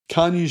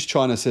Car News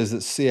China says that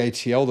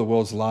CATL, the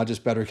world's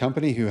largest battery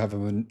company, who have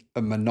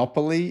a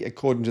monopoly,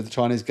 according to the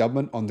Chinese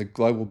government, on the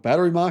global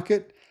battery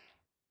market,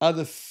 are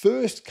the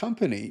first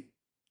company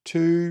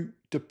to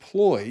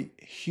deploy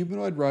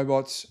humanoid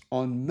robots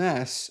en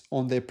masse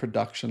on their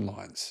production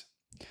lines.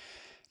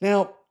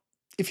 Now,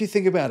 if you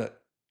think about it,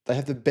 they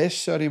have the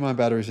best sodium-ion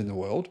batteries in the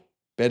world,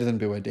 better than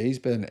BYD's,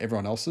 better than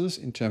everyone else's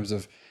in terms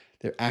of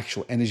their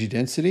actual energy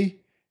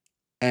density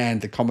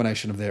and the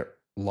combination of their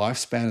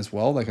lifespan as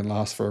well. They can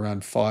last for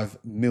around 5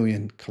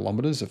 million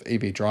kilometers of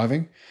EV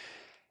driving.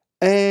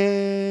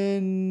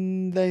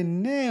 And they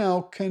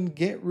now can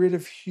get rid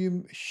of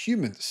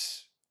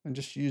humans and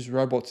just use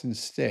robots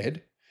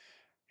instead.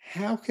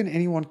 How can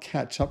anyone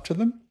catch up to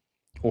them?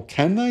 Or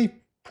can they?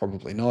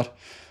 Probably not.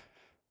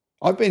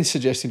 I've been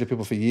suggesting to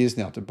people for years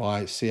now to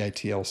buy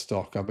CATL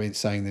stock. I've been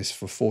saying this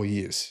for 4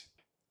 years.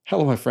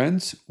 Hello, my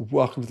friends.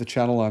 Welcome to the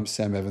channel. I'm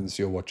Sam Evans.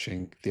 You're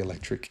watching the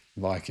Electric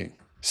Viking.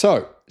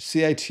 So,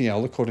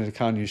 CATL, according to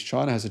Car News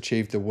China, has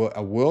achieved a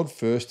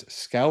world-first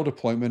scale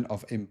deployment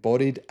of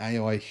embodied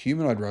AI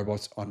humanoid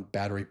robots on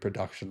battery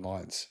production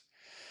lines.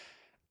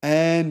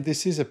 And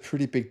this is a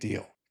pretty big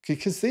deal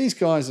because these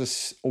guys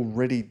are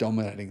already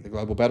dominating the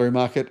global battery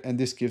market, and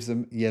this gives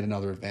them yet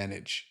another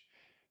advantage.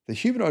 The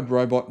humanoid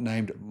robot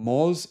named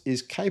Moz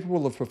is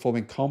capable of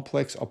performing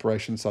complex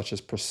operations such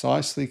as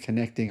precisely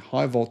connecting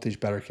high-voltage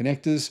battery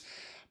connectors,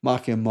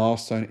 marking a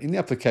milestone in the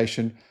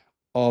application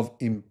of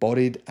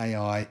embodied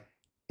AI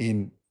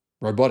in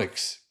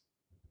robotics.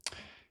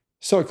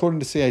 So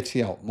according to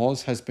CATL,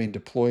 Moz has been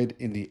deployed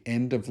in the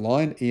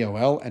end-of-line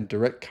EOL and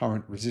direct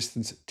current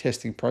resistance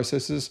testing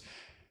processes,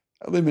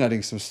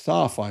 eliminating some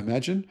staff, I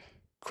imagine,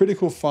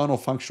 critical final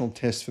functional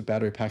tests for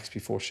battery packs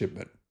before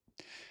shipment.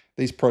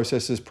 These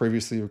processes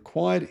previously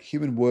required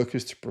human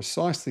workers to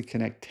precisely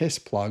connect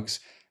test plugs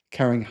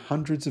carrying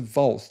hundreds of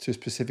volts to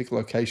specific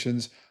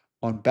locations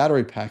on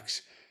battery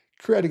packs,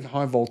 creating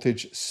high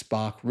voltage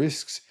spark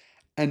risks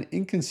and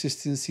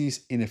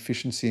inconsistencies in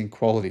efficiency and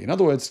quality. In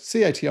other words,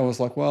 CATL was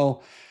like,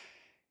 well,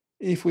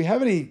 if we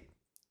have any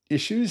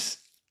issues,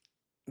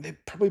 they're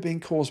probably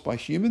being caused by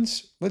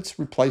humans. Let's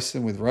replace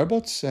them with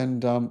robots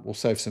and we'll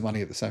save some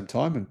money at the same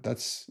time. And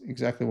that's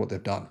exactly what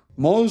they've done.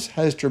 Moz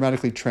has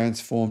dramatically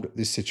transformed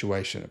this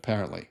situation,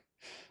 apparently.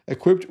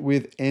 Equipped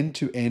with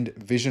end-to-end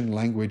vision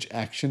language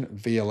action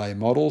VLA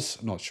models,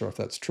 I'm not sure if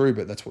that's true,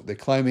 but that's what they're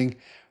claiming,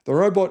 the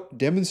robot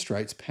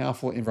demonstrates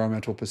powerful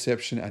environmental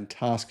perception and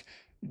task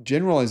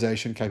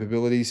generalization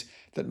capabilities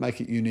that make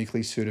it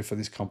uniquely suited for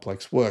this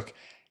complex work.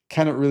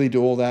 Can it really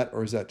do all that,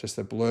 or is that just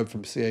a blurb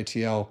from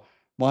CATL?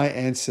 My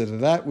answer to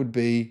that would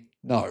be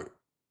no.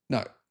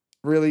 No.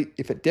 Really,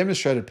 if it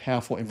demonstrated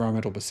powerful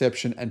environmental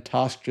perception and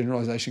task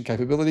generalization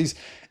capabilities,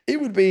 it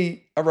would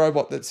be a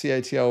robot that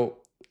CATL,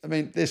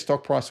 their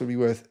stock price would be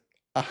worth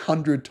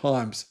 100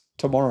 times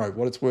tomorrow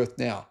what it's worth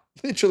now.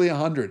 Literally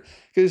 100.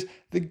 Because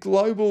the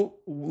global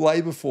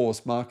labor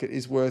force market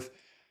is worth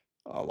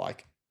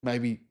like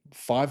maybe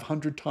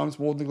 500 times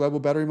more than the global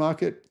battery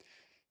market.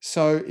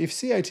 So if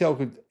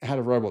CATL had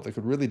a robot that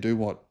could really do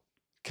what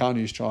Car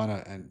News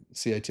China and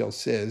CATL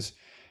says,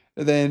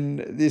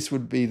 then this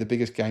would be the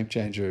biggest game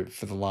changer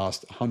for the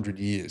last 100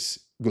 years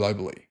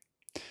globally.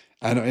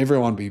 And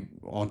everyone would be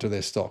onto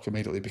their stock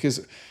immediately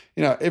because,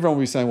 everyone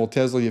will be saying, well,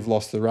 Tesla, you've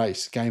lost the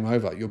race. Game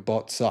over. Your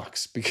bot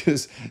sucks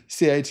because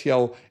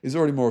CATL is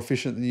already more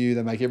efficient than you.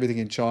 They make everything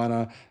in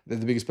China. They're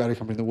the biggest battery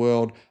company in the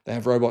world. They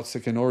have robots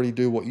that can already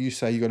do what you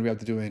say you're going to be able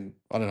to do in,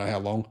 I don't know how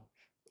long,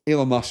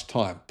 Elon Musk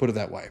time, put it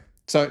that way.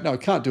 So no,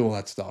 it can't do all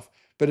that stuff,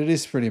 but it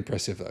is pretty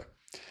impressive though.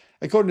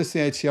 According to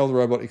CATL, the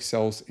robot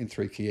excels in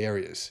 3 key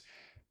areas.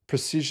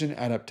 Precision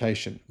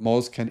adaptation.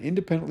 Moz can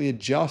independently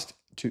adjust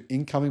to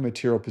incoming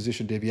material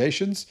position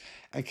deviations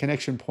and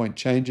connection point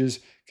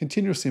changes,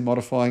 continuously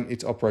modifying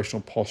its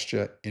operational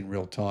posture in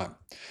real time.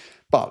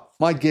 But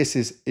my guess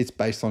is it's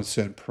based on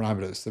certain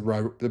parameters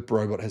the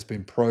robot has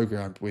been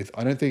programmed with.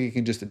 I don't think it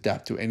can just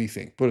adapt to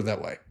anything, put it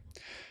that way.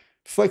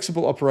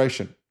 Flexible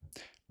operation.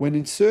 When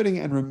inserting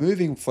and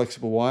removing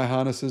flexible wire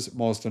harnesses,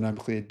 Moz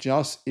dynamically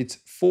adjusts its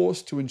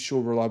force to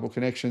ensure reliable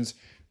connections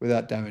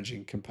without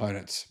damaging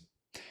components.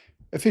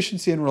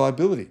 Efficiency and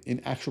reliability.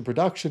 In actual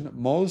production,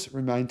 Moz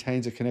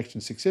maintains a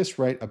connection success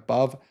rate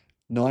above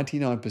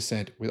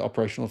 99% with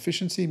operational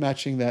efficiency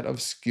matching that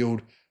of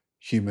skilled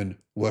human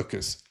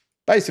workers.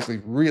 Basically,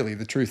 really,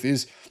 the truth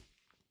is,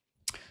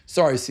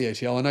 sorry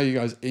CATL, I know you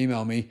guys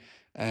email me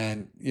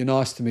and you're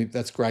nice to me,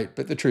 that's great,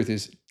 but the truth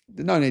is,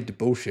 there's no need to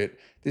bullshit.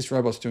 This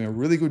robot's doing a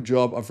really good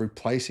job of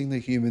replacing the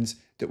humans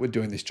that were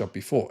doing this job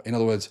before. In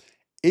other words,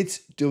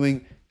 it's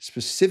doing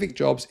specific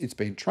jobs it's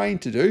been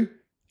trained to do,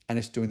 and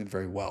it's doing them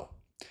very well.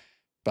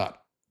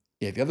 But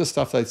yeah, the other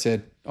stuff they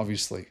said,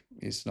 obviously,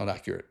 is not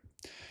accurate.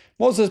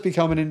 Moz has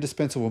become an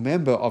indispensable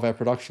member of our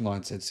production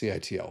line, said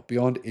CATL.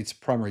 Beyond its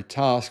primary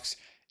tasks,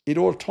 it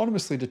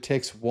autonomously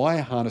detects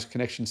wire harness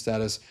connection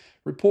status,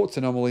 reports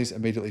anomalies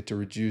immediately to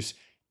reduce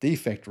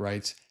defect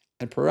rates,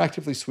 and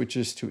proactively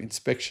switches to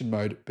inspection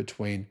mode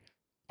between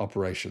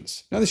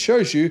operations. Now, this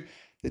shows you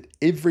that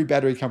every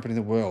battery company in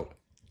the world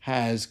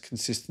has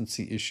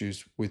consistency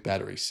issues with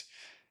batteries.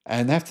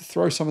 And they have to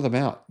throw some of them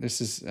out. This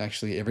is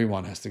actually,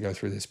 everyone has to go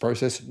through this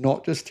process,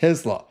 not just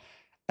Tesla,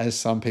 as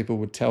some people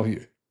would tell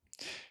you.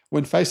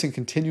 When facing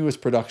continuous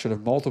production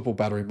of multiple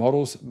battery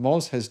models,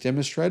 Moz has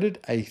demonstrated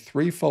a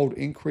threefold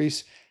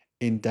increase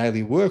in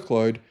daily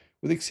workload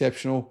with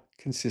exceptional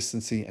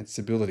consistency and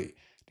stability.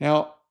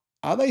 Now,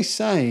 are they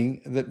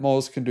saying that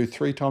Moz can do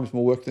 3 times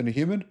more work than a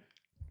human?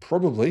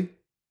 Probably.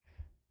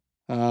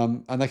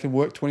 And they can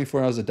work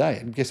 24 hours a day.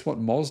 And guess what?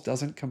 Moz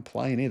doesn't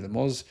complain either.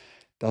 Moz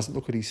doesn't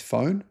look at his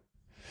phone.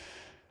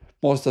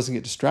 Moz doesn't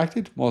get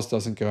distracted. Moz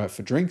doesn't go out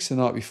for drinks the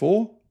night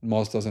before.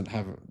 Moz doesn't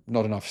have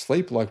not enough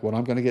sleep like what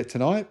I'm going to get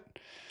tonight.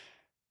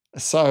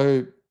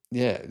 So,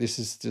 yeah, this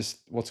is just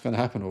what's going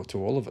to happen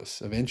to all of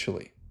us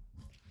eventually.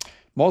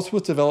 Moz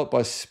was developed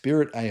by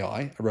Spirit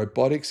AI, a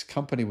robotics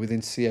company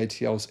within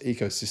CATL's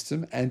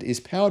ecosystem, and is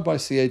powered by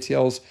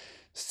CATL's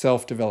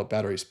self-developed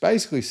batteries.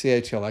 Basically,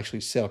 CATL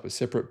actually set up a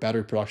separate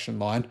battery production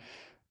line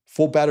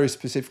for batteries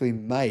specifically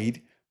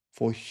made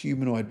for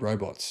humanoid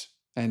robots.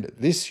 And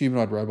this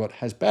humanoid robot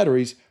has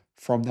batteries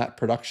from that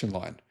production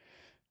line.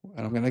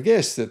 And I'm going to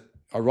guess that,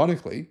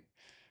 ironically,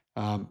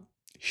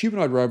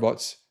 humanoid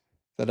robots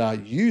that are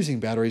using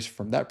batteries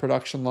from that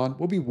production line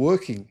will be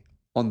working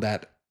on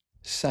that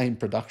same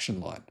production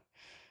line.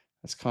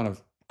 That's kind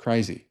of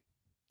crazy.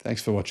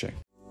 Thanks for watching.